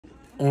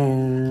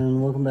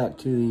And welcome back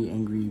to the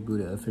Angry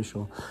Buddha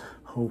Official.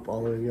 Hope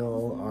all of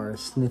y'all are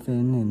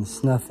sniffing and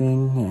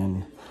snuffing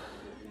and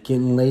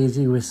getting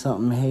lazy with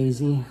something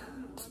hazy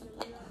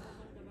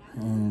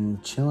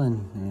and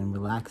chilling and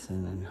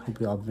relaxing, and hope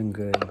y'all have been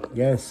good.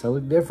 Yes, I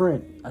look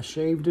different. I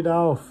shaved it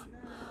off.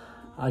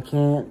 I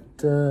can't,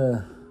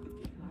 I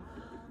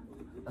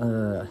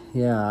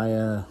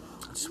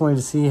just wanted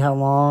to see how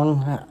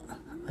long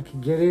I could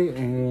get it,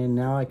 and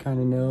now I kind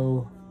of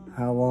know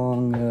how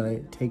long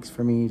it takes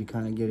for me to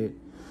kind of get it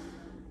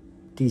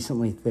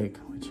decently thick,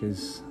 which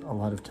is a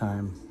lot of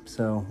time.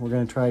 So we're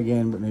gonna try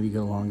again, but maybe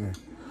go longer.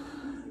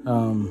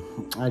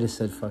 I just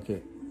said fuck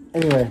it.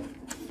 Anyway,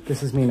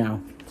 this is me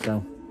now,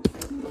 so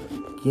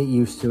get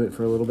used to it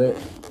for a little bit,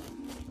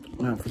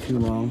 not for too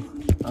long.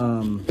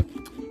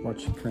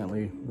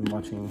 Currently been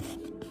watching.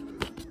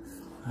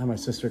 I had my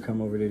sister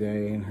come over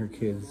today, and her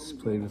kids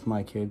played with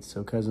my kids,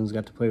 so cousins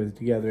got to play with it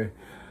together.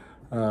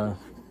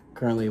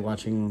 Currently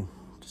watching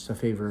just a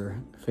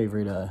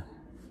favorite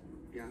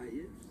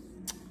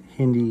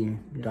Hindi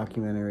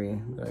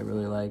documentary that I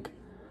really like.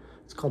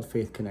 It's called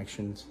Faith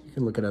Connections. You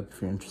can look it up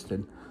if you're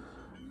interested.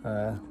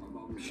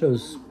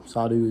 Shows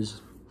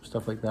sadhus,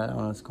 stuff like that.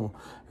 Oh, that's cool.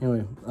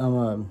 Anyway,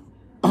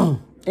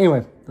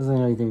 anyway, doesn't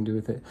have anything to do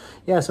with it.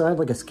 Yeah, so I had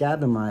like a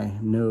scab in my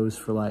nose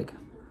for like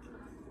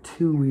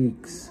 2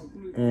 weeks,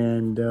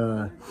 and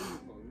it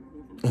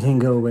didn't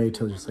go away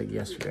till just like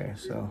yesterday.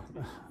 So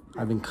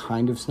I've been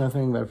kind of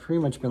snuffing, but I've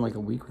pretty much been like a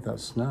week without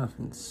snuff,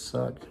 and it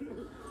sucked.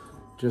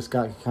 Just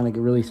got kind of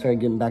really started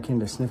getting back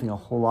into sniffing a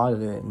whole lot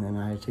of it, and then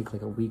I had to take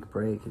like a week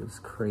break. It was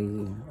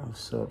crazy. I was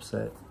so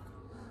upset.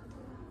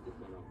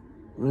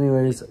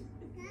 Anyways,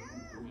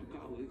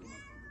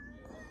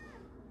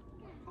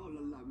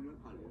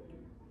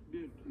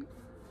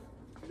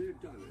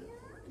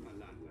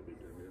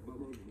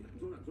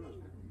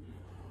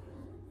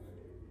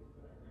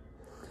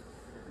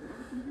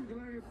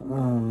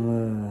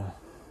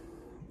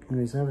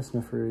 anyways, I have a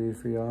sniffer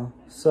for y'all.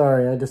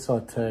 Sorry, I just saw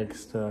a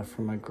text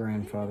from my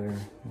grandfather.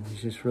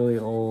 He's just really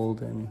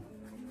old, and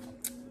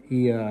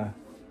he, well,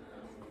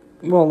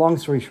 long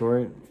story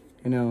short,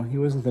 you know, he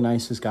wasn't the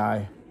nicest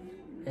guy,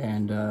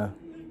 and kind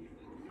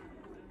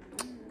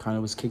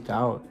of was kicked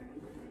out.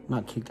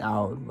 Not kicked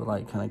out, but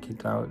like kind of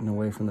kicked out and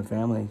away from the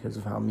family because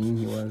of how mean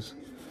he was.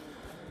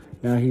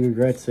 Now he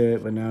regrets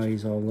it, but now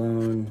he's all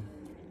alone.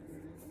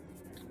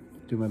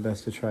 Do my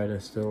best to try to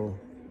still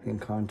be in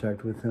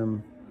contact with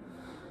him,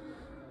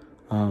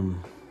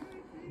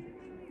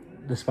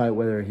 despite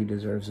whether he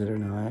deserves it or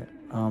not.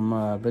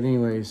 But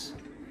anyways,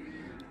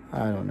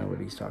 I don't know what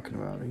he's talking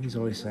about. He's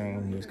always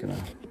saying he's gonna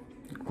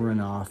run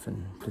off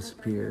and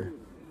disappear.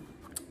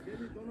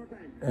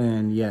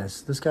 And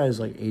yes, this guy is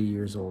like 80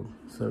 years old,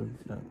 so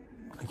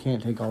I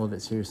can't take all of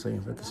it seriously,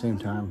 but at the same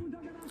time,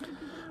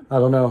 I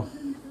don't know.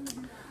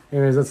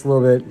 Anyways, that's a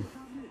little bit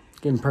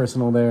getting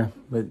personal there,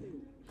 but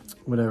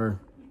whatever.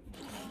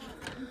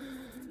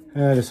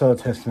 I just saw a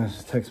text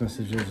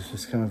messages. It's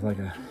just kind of like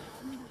I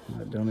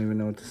don't even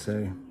know what to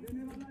say.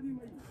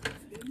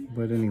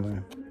 But anyway,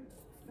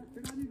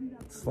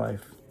 it's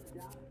life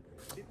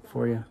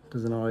for you.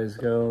 Doesn't always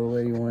go the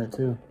way you want it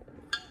to.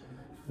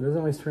 It doesn't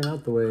always turn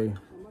out the way,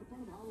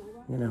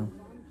 you know,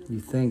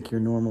 you think your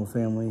normal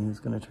family is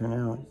going to turn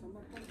out.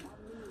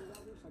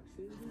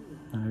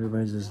 Not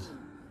everybody's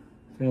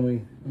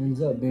family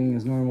ends up being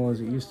as normal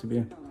as it used to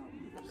be.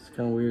 It's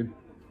kind of weird.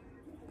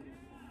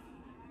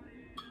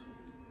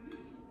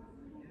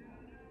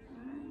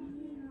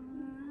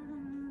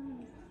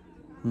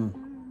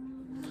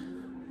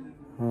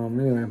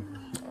 Anyway,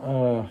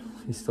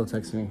 he's still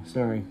texting me.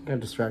 Sorry, got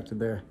distracted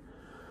there.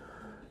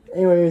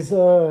 Anyways,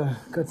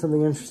 got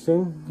something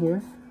interesting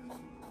here.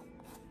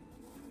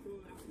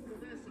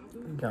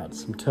 Got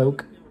some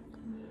Toque.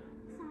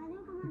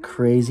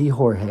 Crazy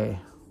Jorge.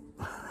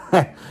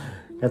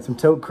 Got some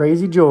Toque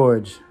Crazy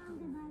George.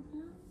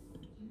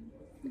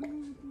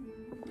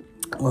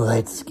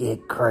 Let's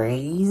get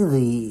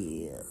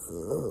crazy.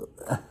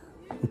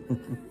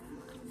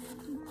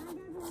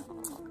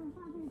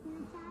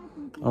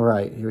 All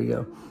right, here we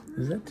go.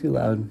 Is that too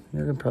loud?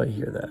 You're gonna probably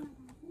hear that.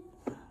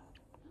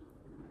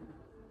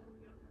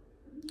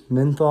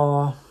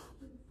 Menthol,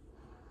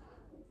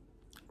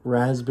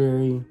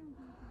 raspberry,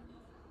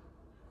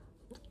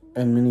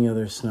 and many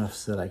other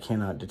snuffs that I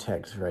cannot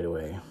detect right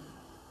away.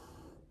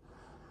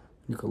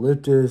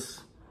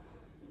 Eucalyptus,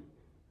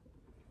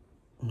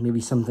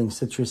 maybe something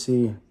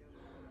citrusy,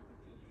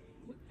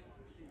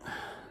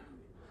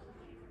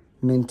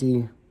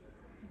 minty,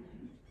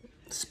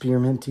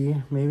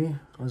 spearminty maybe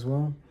as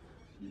well.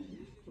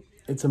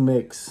 It's a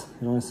mix.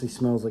 It honestly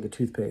smells like a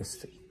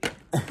toothpaste.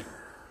 Okay,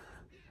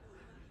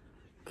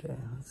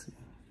 let's see.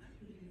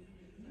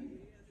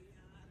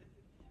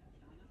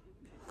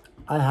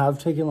 I have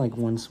taken like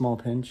one small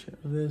pinch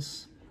of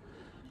this.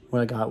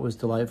 What I got was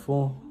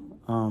delightful.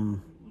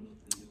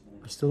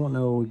 I still don't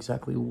know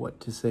exactly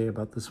what to say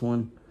about this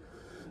one.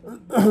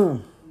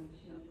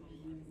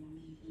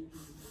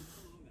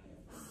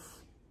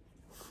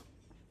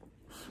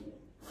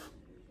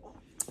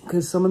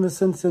 Because some of the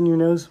scents in your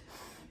nose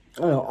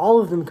I don't know, all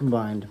of them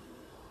combined.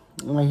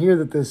 And I hear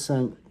that this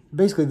scent,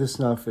 basically this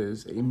snuff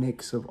is a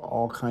mix of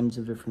all kinds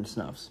of different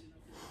snuffs.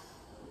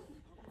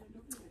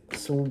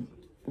 So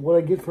what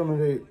I get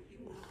from it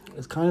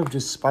is kind of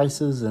just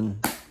spices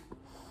and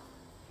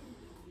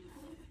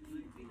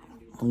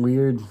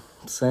weird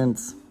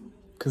scents,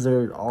 because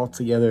they're all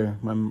together.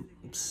 My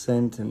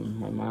scent and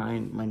my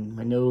mind,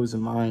 my nose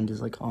and mind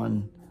is like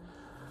on,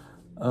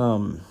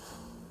 I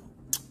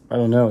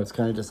don't know, it's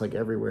kind of just like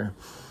everywhere.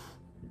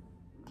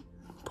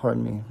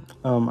 Pardon me.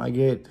 I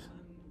get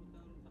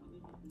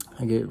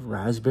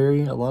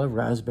raspberry, a lot of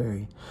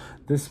raspberry.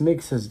 This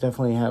mix has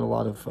definitely had a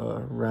lot of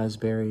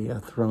raspberry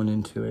thrown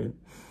into it,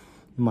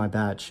 my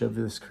batch of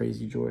this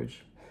Crazy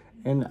George.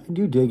 And I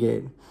do dig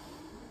it.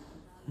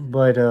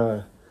 But,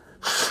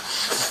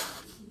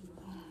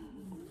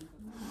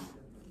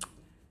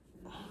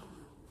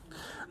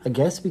 I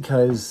guess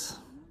because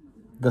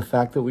the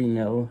fact that we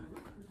know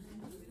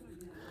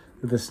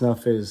that the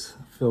snuff is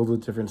filled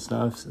with different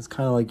snuffs, it's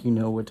kind of like you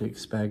know what to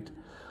expect.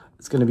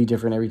 It's going to be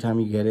different every time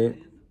you get it,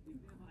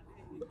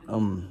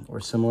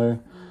 or similar.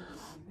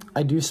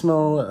 I do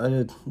smell,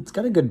 it's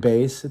got a good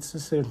base. It's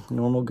just a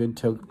normal good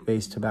Toque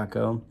base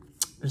tobacco.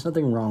 There's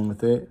nothing wrong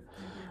with it.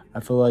 I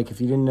feel like if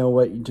you didn't know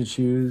what to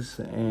choose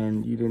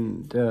and you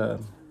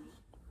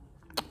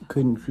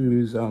couldn't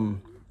choose a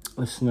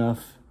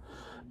snuff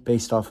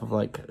based off of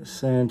like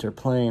scent or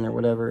plain or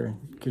whatever,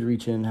 you could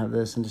reach in and have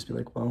this and just be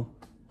like, well,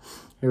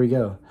 here we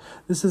go.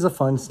 This is a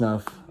fun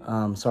snuff.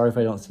 Sorry if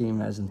I don't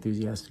seem as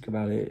enthusiastic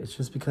about it. It's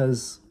just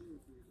because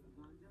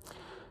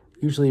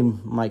usually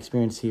my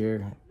experience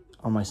here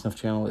on my snuff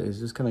channel is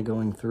just kind of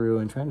going through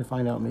and trying to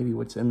find out maybe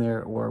what's in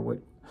there or what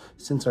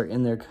scents are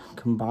in there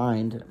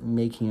combined,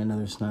 making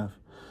another snuff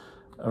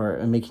or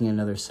making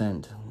another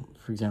scent.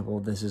 For example,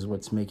 this is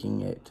what's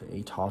making it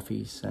a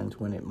toffee scent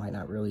when it might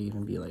not really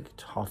even be like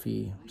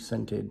toffee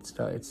scented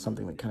stuff. It's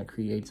something that kind of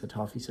creates a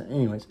toffee scent.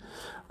 Anyways,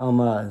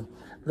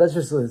 that's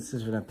just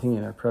an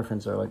opinion or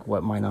preference or like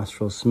what my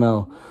nostrils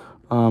smell.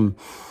 You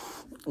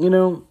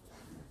know,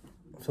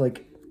 I feel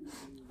like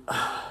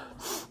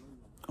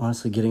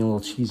honestly getting a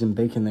little cheese and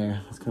bacon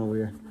there. That's kind of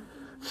weird.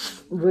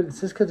 But it's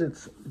just because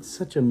it's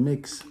such a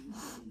mix.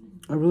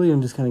 I really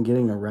am just kind of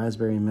getting a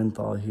raspberry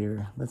menthol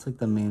here. That's like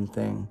the main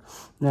thing.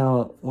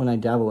 Now, when I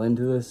dabble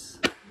into this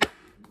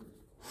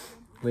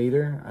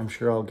later, I'm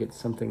sure I'll get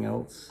something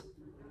else.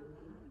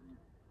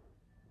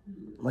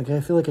 Like,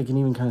 I feel like I can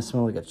even kind of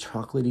smell like a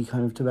chocolatey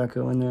kind of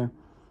tobacco in there,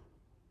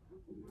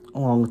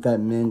 along with that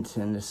mint.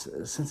 And this,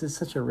 since it's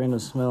such a random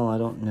smell, I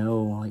don't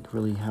know like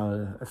really how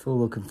to, I feel a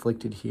little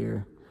conflicted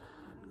here.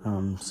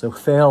 So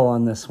fail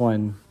on this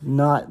one,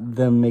 not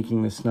them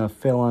making this snuff,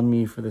 fail on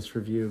me for this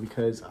review,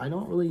 because I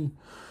don't really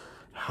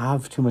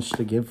have too much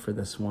to give for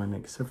this one,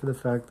 except for the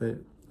fact that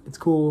it's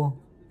cool,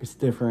 it's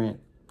different,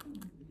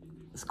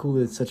 it's cool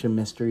that it's such a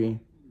mystery,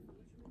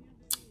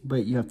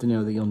 but you have to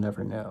know that you'll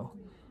never know.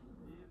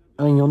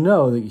 I mean, you'll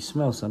know that you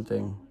smell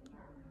something,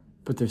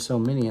 but there's so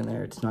many in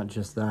there, it's not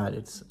just that,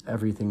 it's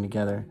everything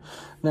together.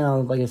 Now,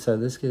 like I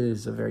said, this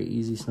is a very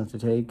easy snuff to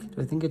take.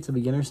 Do I think it's a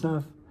beginner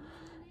snuff?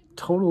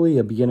 Totally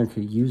a beginner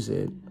could use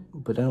it,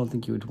 but I don't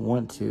think you would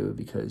want to,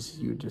 because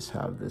you would just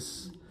have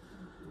this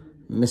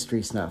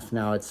mystery snuff.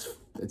 Now it's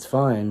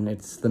fun.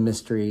 It's the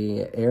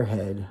mystery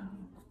airhead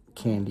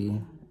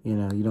candy. You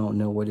know, you don't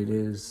know what it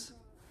is,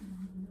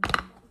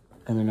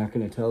 and they're not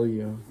going to tell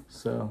you.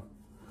 So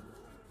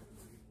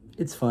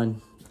it's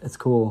fun. It's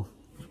cool.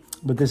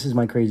 But this is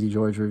my Crazy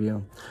George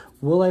review.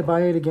 Will I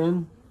buy it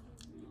again?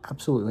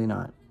 Absolutely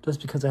not.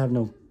 Just because I have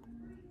no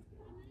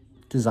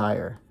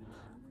desire.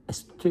 I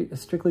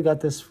strictly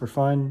got this for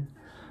fun,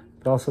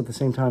 but also at the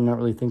same time, not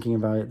really thinking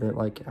about it, that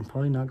like, I'm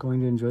probably not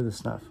going to enjoy this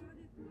stuff.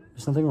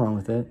 There's nothing wrong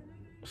with it.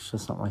 It's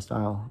just not my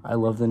style. I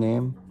love the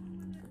name.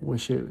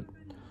 Wish it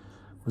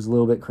was a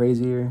little bit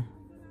crazier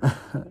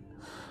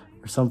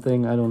or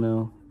something. I don't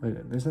know,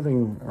 but there's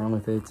nothing wrong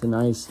with it. It's a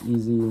nice,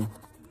 easy, you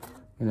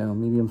know,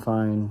 medium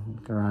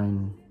fine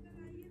grind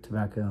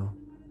tobacco.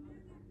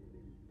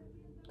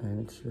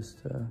 And it's just,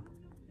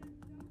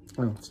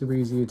 super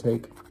easy to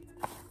take.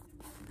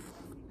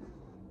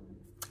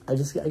 I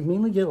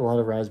mainly get a lot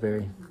of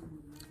raspberry,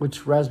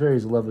 which raspberry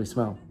is a lovely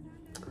smell.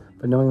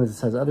 But knowing that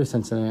this has other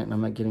scents in it and I'm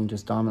not getting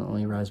just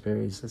dominantly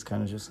raspberries, it's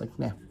kind of just like,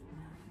 meh.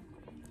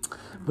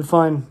 But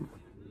fine.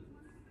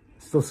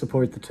 Still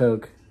support the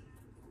Toque,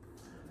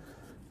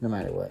 no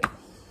matter what.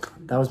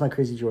 That was my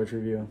Crazy George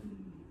review.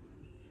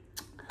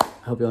 I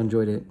hope y'all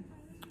enjoyed it.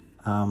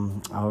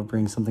 I'll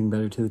bring something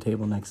better to the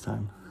table next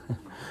time. I'm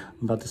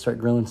about to start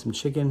grilling some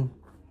chicken.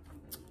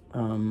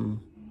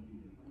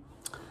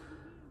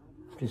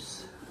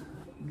 Just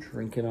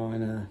drinking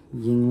on a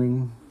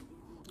Yingling,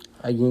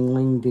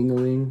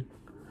 dingling,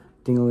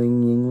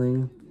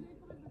 Yingling.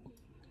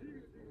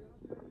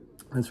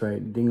 That's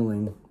right,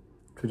 dingling.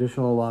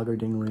 Traditional lager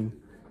dingling.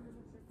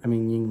 I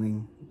mean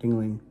Yingling,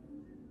 dingling.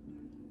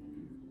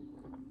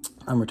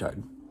 I'm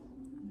retarded.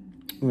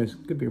 Anyways,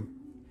 good beer.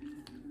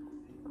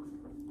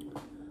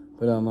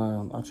 But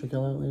I'll check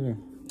y'all out later.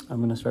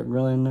 I'm gonna start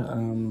grilling.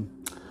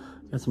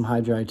 Got some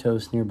high dry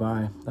toast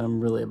nearby that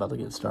I'm really about to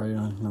get started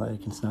on now that I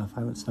can snuff.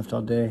 I haven't snuffed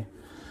all day.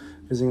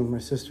 Visiting with my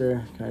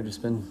sister, kind of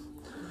just been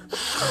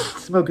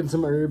smoking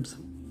some herbs.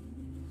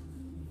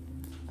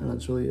 And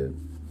that's really it.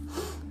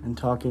 And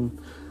talking.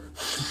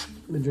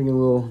 Been drinking a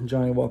little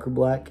Johnny Walker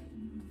Black.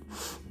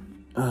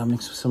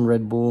 Mixed with some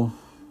Red Bull.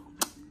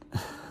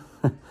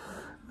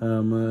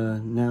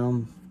 Now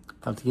I'm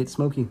about to get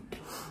smoky.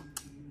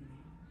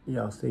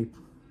 Y'all stay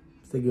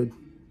good.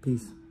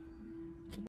 Peace.